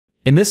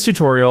In this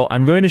tutorial,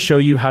 I'm going to show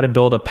you how to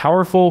build a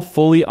powerful,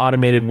 fully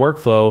automated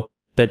workflow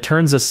that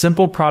turns a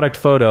simple product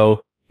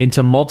photo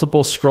into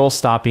multiple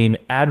scroll-stopping,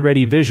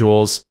 ad-ready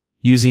visuals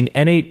using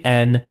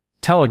N8N,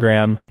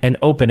 Telegram, and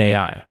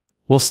OpenAI.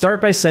 We'll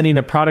start by sending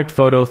a product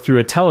photo through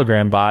a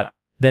Telegram bot,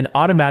 then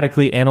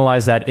automatically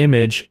analyze that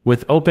image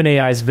with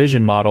OpenAI's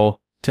vision model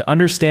to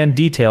understand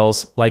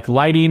details like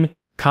lighting,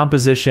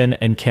 composition,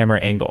 and camera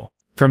angle.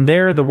 From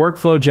there, the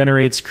workflow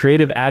generates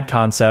creative ad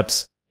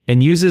concepts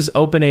and uses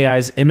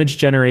OpenAI's image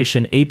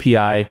generation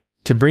API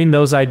to bring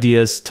those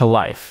ideas to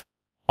life,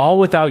 all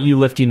without you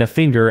lifting a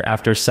finger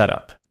after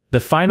setup. The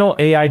final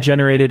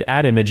AI-generated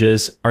ad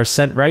images are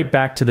sent right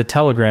back to the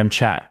Telegram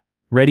chat,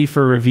 ready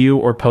for review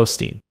or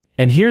posting.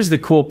 And here's the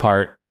cool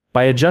part,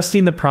 by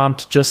adjusting the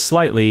prompt just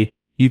slightly,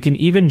 you can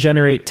even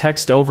generate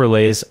text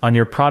overlays on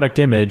your product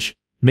image,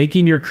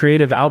 making your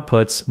creative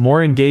outputs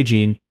more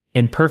engaging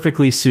and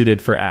perfectly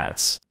suited for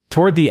ads.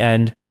 Toward the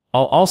end,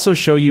 I'll also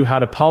show you how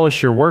to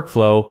polish your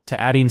workflow to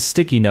adding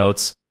sticky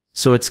notes,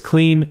 so it's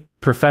clean,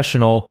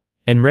 professional,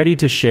 and ready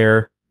to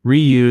share,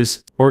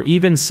 reuse, or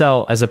even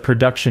sell as a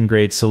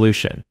production-grade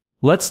solution.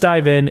 Let's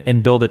dive in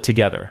and build it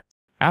together.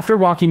 After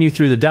walking you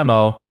through the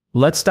demo,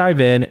 let's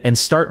dive in and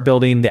start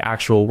building the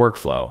actual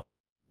workflow.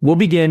 We'll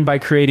begin by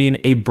creating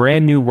a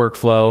brand new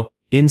workflow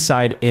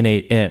inside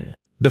N8N.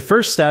 The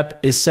first step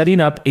is setting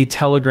up a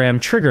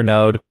Telegram trigger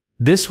node.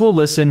 This will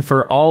listen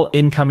for all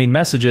incoming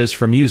messages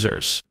from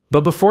users.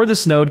 But before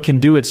this node can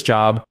do its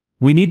job,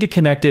 we need to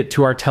connect it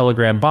to our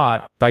Telegram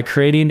bot by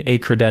creating a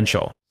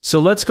credential. So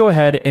let's go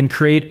ahead and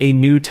create a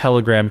new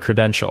Telegram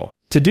credential.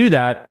 To do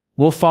that,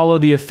 we'll follow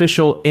the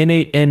official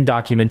N8N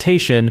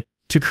documentation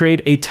to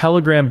create a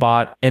Telegram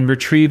bot and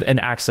retrieve an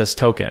access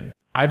token.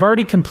 I've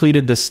already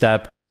completed this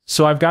step,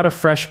 so I've got a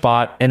fresh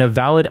bot and a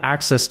valid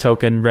access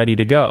token ready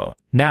to go.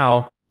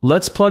 Now,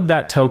 let's plug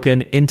that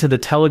token into the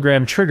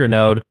Telegram trigger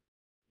node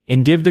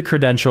and give the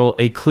credential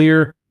a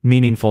clear,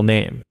 meaningful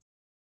name.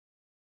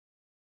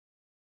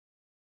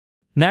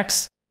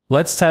 Next,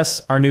 let's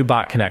test our new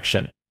bot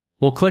connection.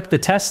 We'll click the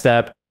test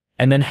step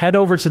and then head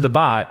over to the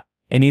bot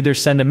and either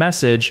send a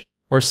message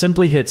or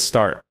simply hit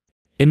start.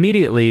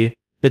 Immediately,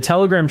 the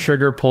Telegram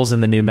trigger pulls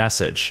in the new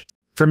message.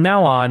 From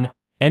now on,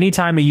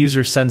 anytime a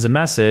user sends a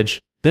message,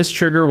 this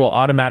trigger will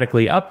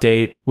automatically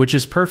update, which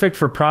is perfect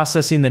for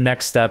processing the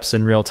next steps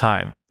in real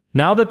time.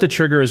 Now that the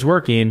trigger is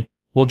working,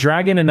 we'll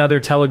drag in another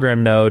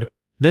Telegram node,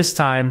 this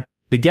time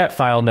the get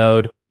file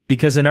node,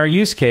 because in our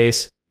use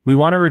case, we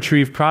want to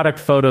retrieve product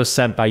photos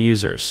sent by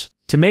users.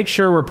 To make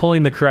sure we're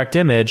pulling the correct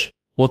image,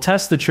 we'll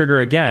test the trigger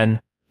again,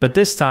 but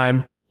this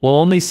time, we'll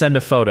only send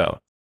a photo.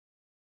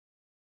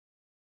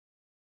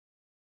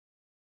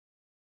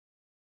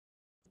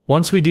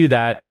 Once we do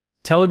that,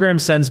 Telegram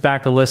sends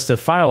back a list of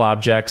file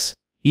objects,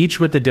 each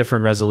with a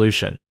different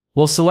resolution.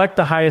 We'll select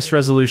the highest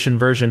resolution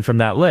version from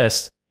that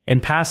list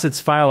and pass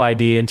its file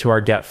ID into our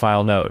get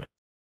file node.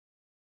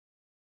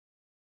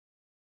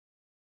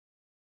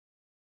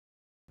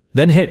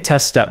 Then hit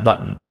test step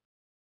button.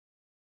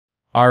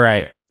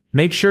 Alright,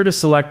 make sure to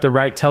select the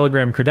right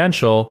Telegram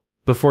credential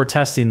before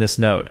testing this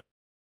node.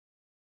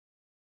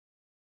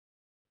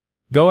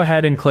 Go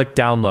ahead and click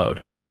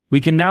download. We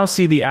can now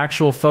see the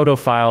actual photo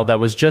file that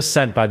was just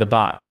sent by the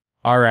bot.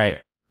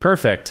 Alright,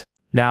 perfect.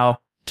 Now,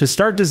 to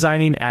start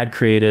designing ad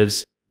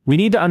creatives, we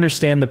need to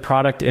understand the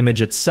product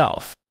image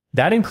itself.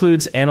 That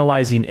includes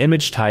analyzing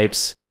image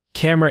types,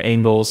 camera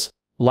angles,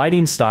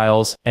 lighting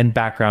styles, and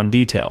background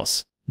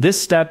details. This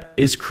step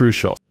is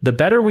crucial. The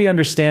better we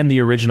understand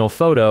the original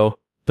photo,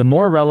 the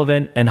more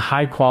relevant and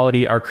high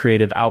quality our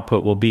creative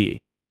output will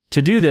be.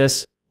 To do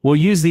this, we'll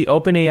use the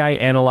OpenAI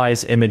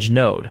Analyze Image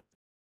node.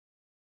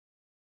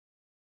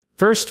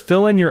 First,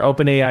 fill in your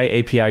OpenAI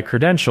API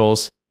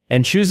credentials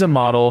and choose a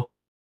model.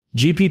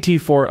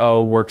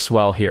 GPT-4o works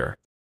well here.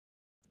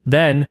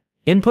 Then,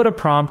 input a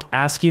prompt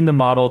asking the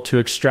model to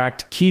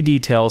extract key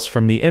details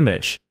from the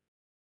image.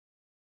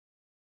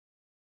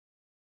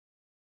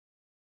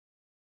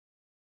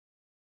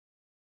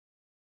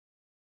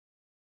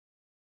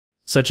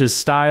 Such as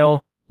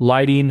style,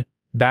 lighting,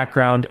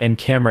 background, and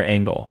camera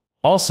angle.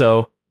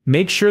 Also,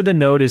 make sure the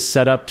node is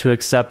set up to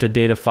accept a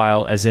data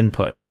file as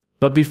input.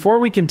 But before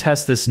we can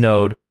test this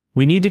node,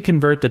 we need to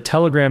convert the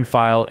Telegram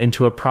file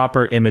into a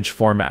proper image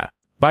format.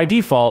 By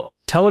default,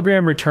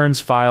 Telegram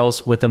returns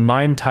files with a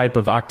MIME type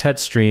of octet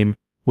stream,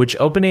 which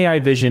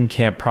OpenAI Vision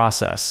can't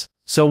process.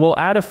 So we'll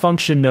add a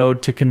function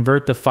node to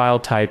convert the file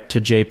type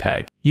to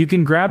JPEG. You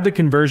can grab the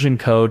conversion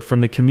code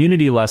from the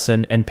community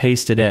lesson and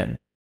paste it in.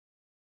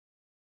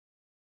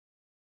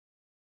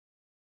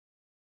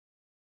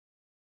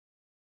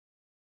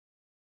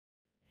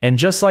 And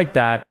just like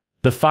that,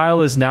 the file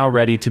is now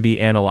ready to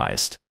be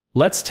analyzed.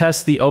 Let's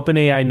test the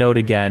OpenAI node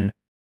again.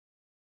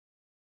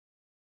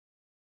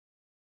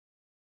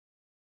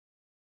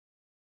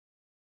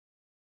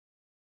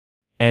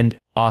 And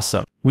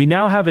awesome. We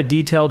now have a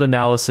detailed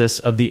analysis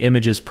of the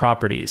image's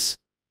properties.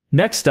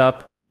 Next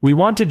up, we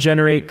want to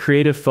generate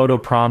creative photo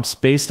prompts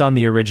based on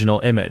the original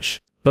image.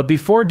 But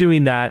before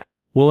doing that,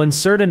 we'll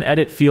insert an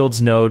Edit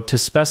Fields node to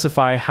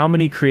specify how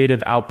many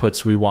creative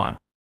outputs we want.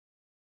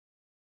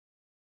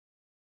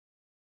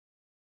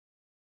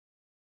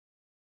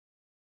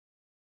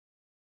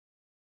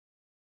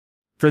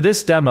 For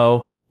this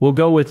demo, we'll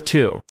go with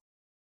 2.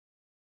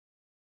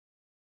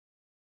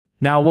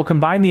 Now we'll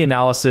combine the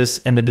analysis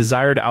and the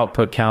desired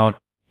output count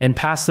and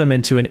pass them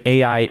into an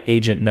AI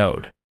agent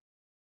node.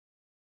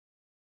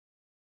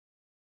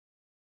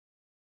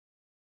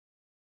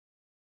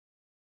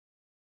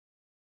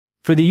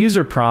 For the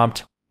user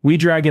prompt, we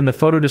drag in the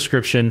photo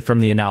description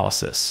from the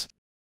analysis.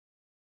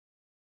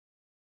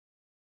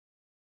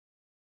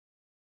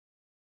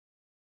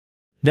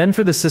 Then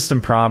for the system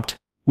prompt,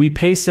 we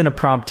paste in a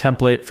prompt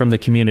template from the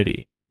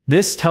community.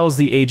 This tells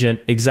the agent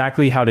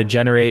exactly how to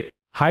generate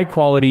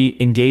high-quality,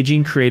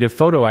 engaging creative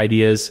photo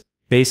ideas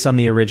based on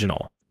the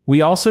original.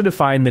 We also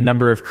define the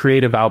number of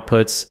creative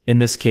outputs in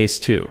this case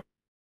too.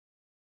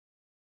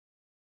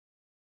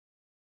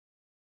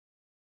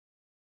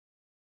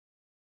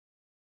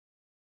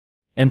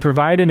 And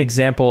provide an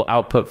example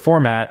output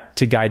format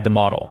to guide the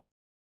model.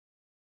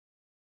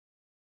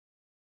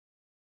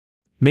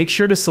 Make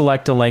sure to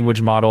select a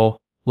language model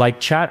like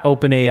Chat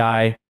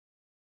OpenAI,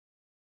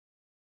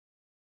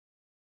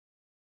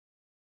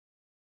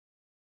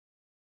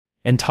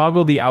 and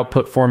toggle the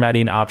output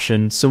formatting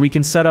option so we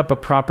can set up a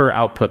proper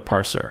output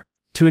parser.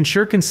 To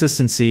ensure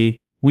consistency,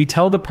 we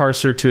tell the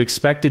parser to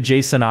expect a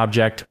JSON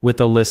object with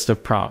a list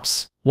of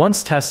prompts.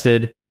 Once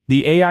tested,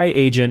 the AI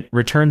agent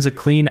returns a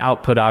clean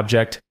output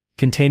object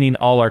containing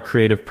all our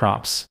creative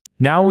prompts.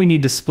 Now we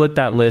need to split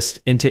that list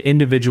into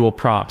individual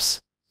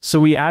prompts, so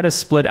we add a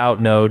split out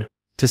node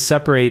to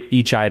separate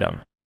each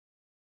item.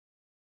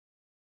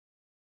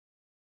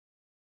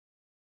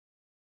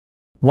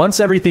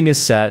 Once everything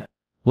is set,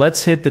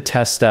 let's hit the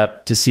test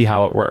step to see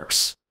how it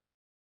works.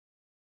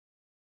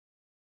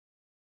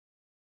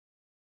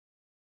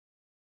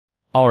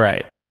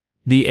 Alright,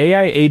 the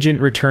AI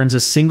agent returns a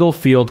single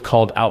field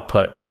called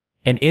output,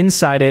 and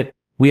inside it,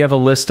 we have a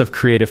list of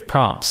creative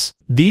prompts.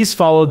 These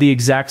follow the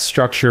exact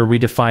structure we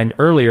defined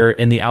earlier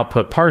in the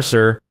output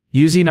parser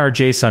using our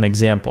JSON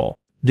example.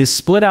 This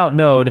split out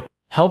node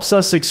helps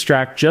us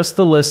extract just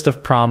the list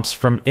of prompts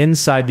from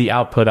inside the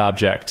output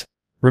object.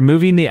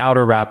 Removing the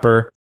outer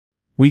wrapper,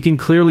 we can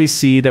clearly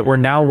see that we're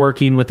now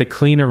working with a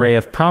clean array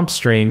of prompt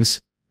strings,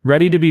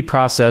 ready to be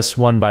processed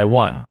one by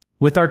one.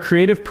 With our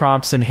creative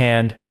prompts in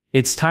hand,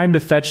 it's time to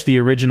fetch the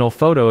original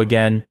photo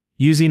again,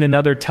 using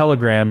another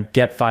Telegram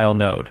getFile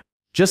node.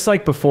 Just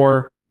like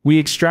before, we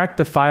extract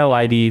the file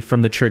ID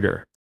from the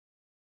trigger.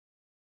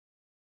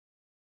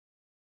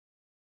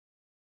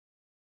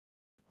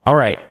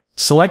 Alright,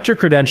 select your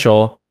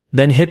credential,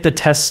 then hit the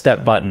Test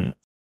Step button.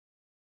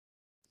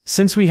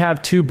 Since we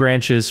have 2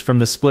 branches from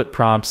the split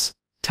prompts,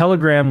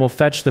 Telegram will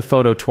fetch the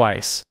photo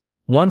twice,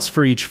 once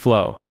for each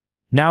flow.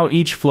 Now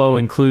each flow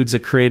includes a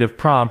creative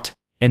prompt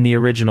and the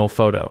original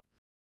photo.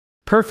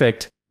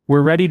 Perfect,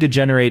 we're ready to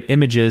generate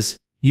images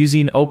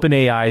using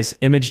OpenAI's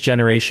image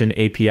generation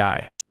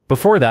API.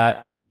 Before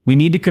that, we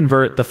need to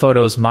convert the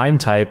photo's MIME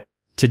type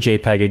to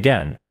JPEG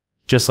again,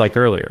 just like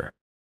earlier.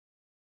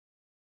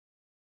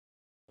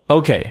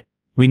 Okay,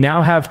 we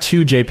now have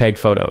 2 JPEG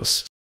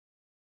photos.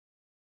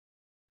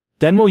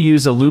 Then we'll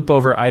use a loop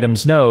over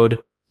items node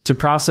to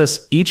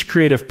process each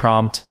creative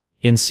prompt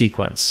in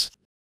sequence.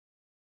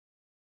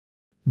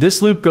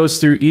 This loop goes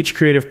through each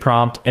creative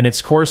prompt and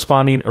its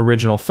corresponding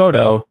original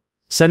photo,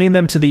 sending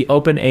them to the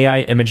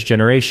OpenAI image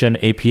generation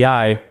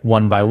API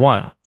one by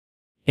one.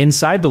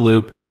 Inside the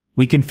loop,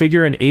 we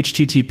configure an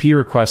HTTP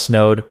request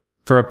node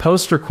for a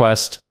post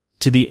request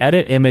to the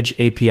Edit Image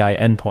API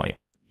endpoint.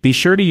 Be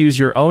sure to use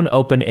your own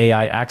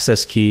OpenAI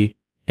access key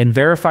and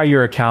verify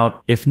your account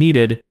if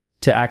needed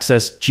to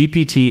access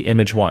GPT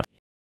Image 1.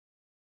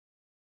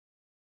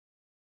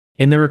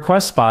 In the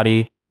request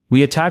body,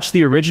 we attach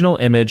the original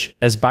image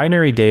as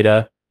binary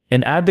data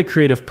and add the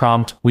creative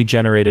prompt we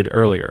generated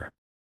earlier.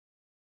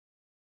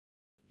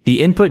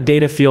 The input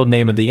data field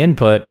name of the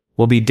input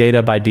will be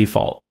data by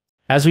default.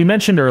 As we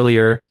mentioned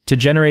earlier, to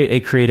generate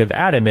a creative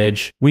ad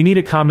image, we need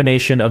a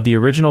combination of the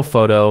original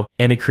photo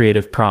and a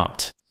creative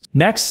prompt.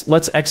 Next,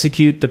 let's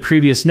execute the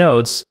previous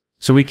nodes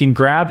so we can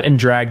grab and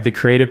drag the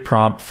creative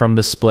prompt from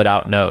the split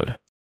out node.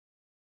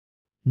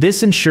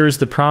 This ensures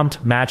the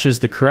prompt matches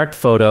the correct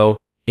photo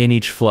in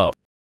each flow.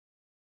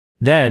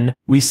 Then,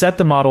 we set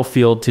the model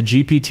field to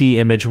GPT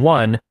Image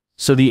 1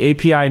 so the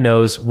API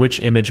knows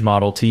which image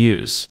model to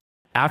use.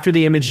 After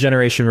the image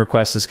generation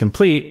request is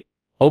complete,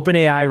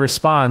 OpenAI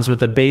responds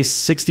with a base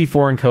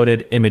 64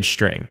 encoded image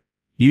string,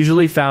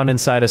 usually found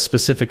inside a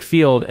specific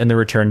field in the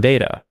return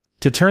data.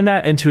 To turn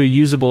that into a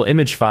usable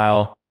image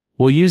file,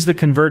 we'll use the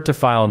Convert to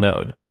File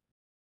node.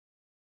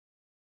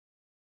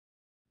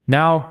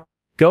 Now,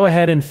 go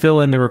ahead and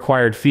fill in the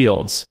required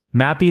fields,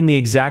 mapping the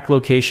exact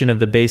location of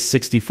the base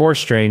 64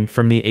 string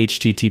from the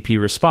HTTP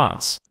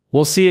response.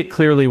 We'll see it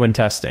clearly when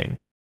testing.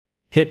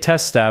 Hit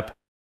Test Step,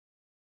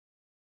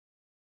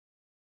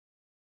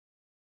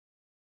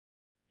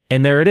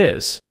 and there it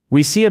is.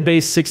 We see a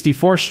base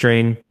 64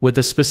 string with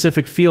a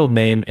specific field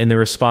name in the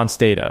response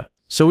data.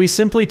 So we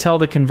simply tell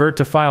the convert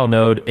to file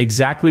node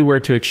exactly where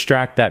to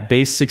extract that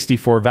base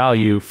 64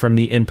 value from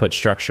the input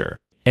structure.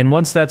 And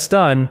once that's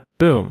done,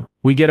 boom,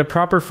 we get a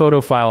proper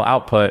photo file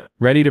output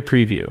ready to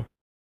preview.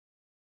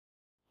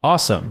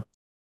 Awesome.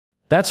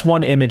 That's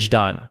one image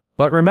done.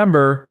 But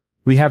remember,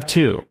 we have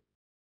two.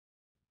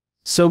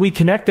 So we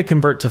connect the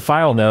convert to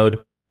file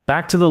node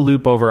back to the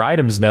loop over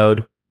items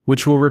node,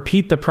 which will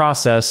repeat the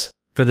process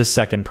for the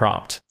second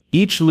prompt.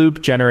 Each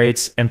loop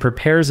generates and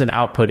prepares an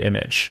output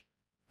image.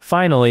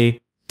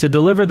 Finally, to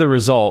deliver the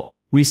result,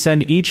 we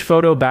send each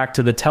photo back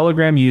to the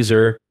Telegram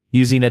user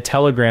using a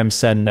Telegram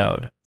send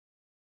node.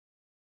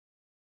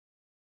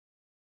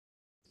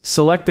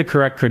 Select the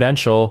correct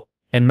credential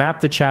and map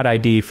the chat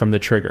ID from the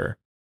trigger.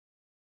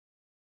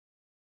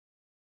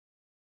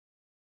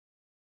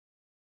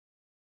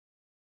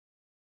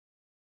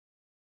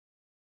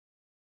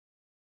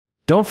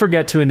 Don't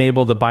forget to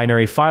enable the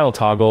binary file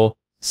toggle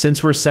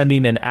since we're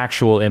sending an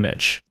actual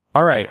image.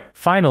 Alright,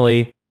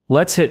 finally,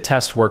 let's hit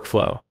test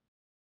workflow.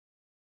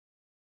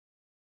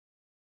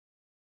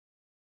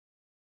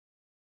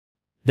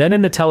 Then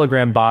in the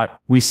Telegram bot,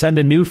 we send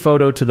a new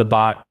photo to the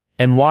bot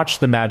and watch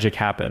the magic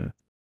happen.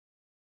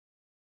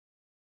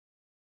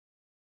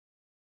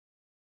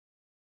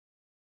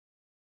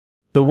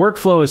 The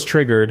workflow is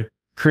triggered,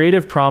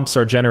 creative prompts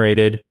are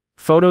generated,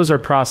 photos are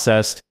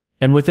processed,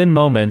 and within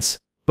moments,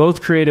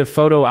 both creative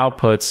photo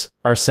outputs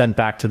are sent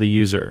back to the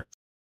user.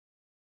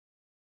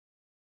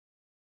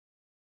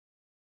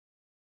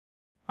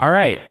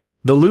 Alright,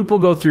 the loop will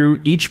go through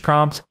each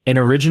prompt and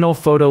original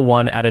photo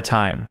one at a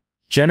time,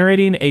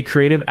 generating a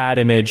creative ad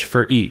image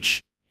for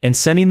each, and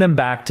sending them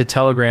back to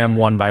Telegram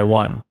one by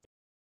one.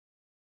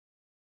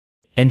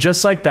 And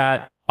just like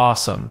that,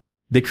 awesome.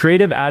 The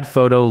creative ad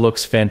photo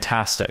looks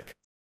fantastic.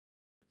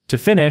 To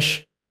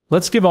finish,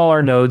 let's give all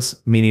our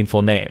nodes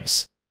meaningful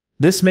names.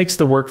 This makes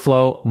the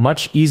workflow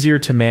much easier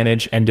to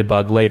manage and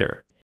debug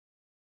later.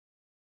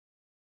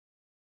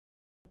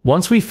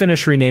 Once we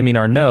finish renaming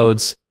our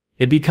nodes,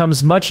 it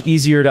becomes much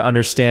easier to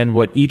understand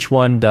what each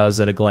one does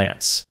at a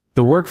glance.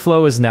 The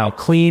workflow is now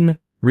clean,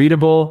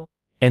 readable,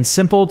 and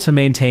simple to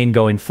maintain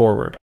going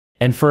forward.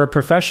 And for a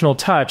professional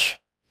touch,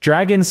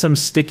 drag in some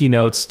sticky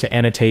notes to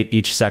annotate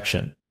each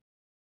section.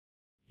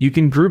 You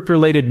can group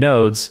related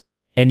nodes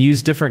and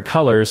use different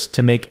colors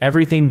to make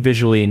everything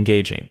visually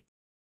engaging.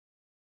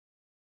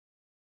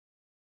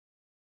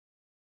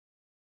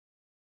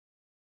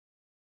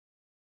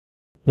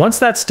 Once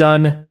that's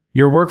done,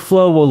 your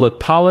workflow will look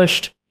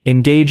polished,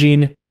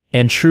 engaging,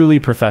 and truly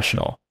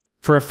professional.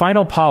 For a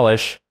final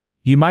polish,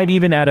 you might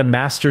even add a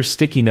master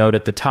sticky note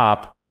at the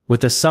top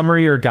with a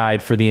summary or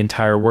guide for the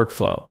entire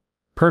workflow.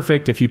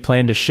 Perfect if you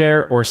plan to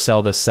share or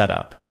sell this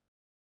setup.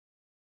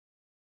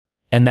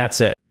 And that's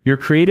it. Your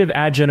creative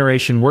ad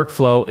generation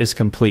workflow is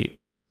complete.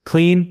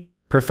 Clean,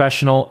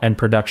 professional, and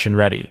production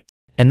ready.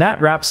 And that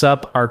wraps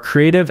up our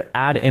creative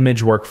ad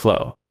image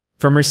workflow.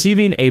 From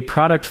receiving a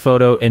product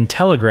photo in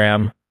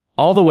Telegram,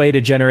 all the way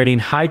to generating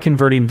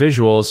high-converting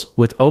visuals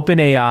with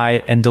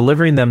OpenAI and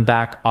delivering them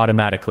back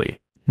automatically.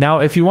 Now,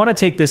 if you want to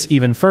take this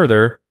even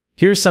further,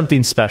 here's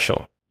something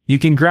special. You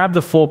can grab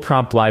the full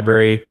prompt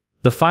library,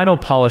 the final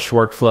polish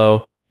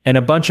workflow, and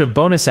a bunch of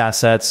bonus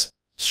assets,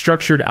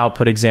 structured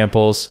output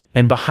examples,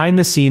 and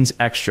behind-the-scenes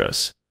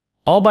extras,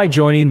 all by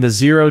joining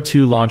the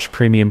 02 Launch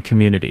Premium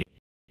community.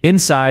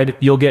 Inside,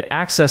 you'll get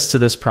access to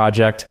this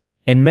project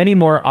and many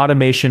more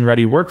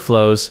automation-ready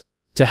workflows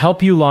to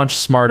help you launch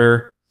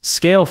smarter,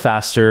 scale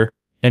faster,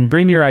 and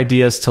bring your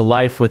ideas to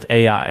life with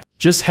AI.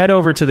 Just head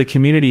over to the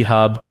Community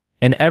Hub,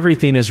 and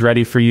everything is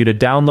ready for you to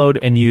download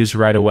and use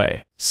right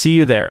away. See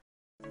you there.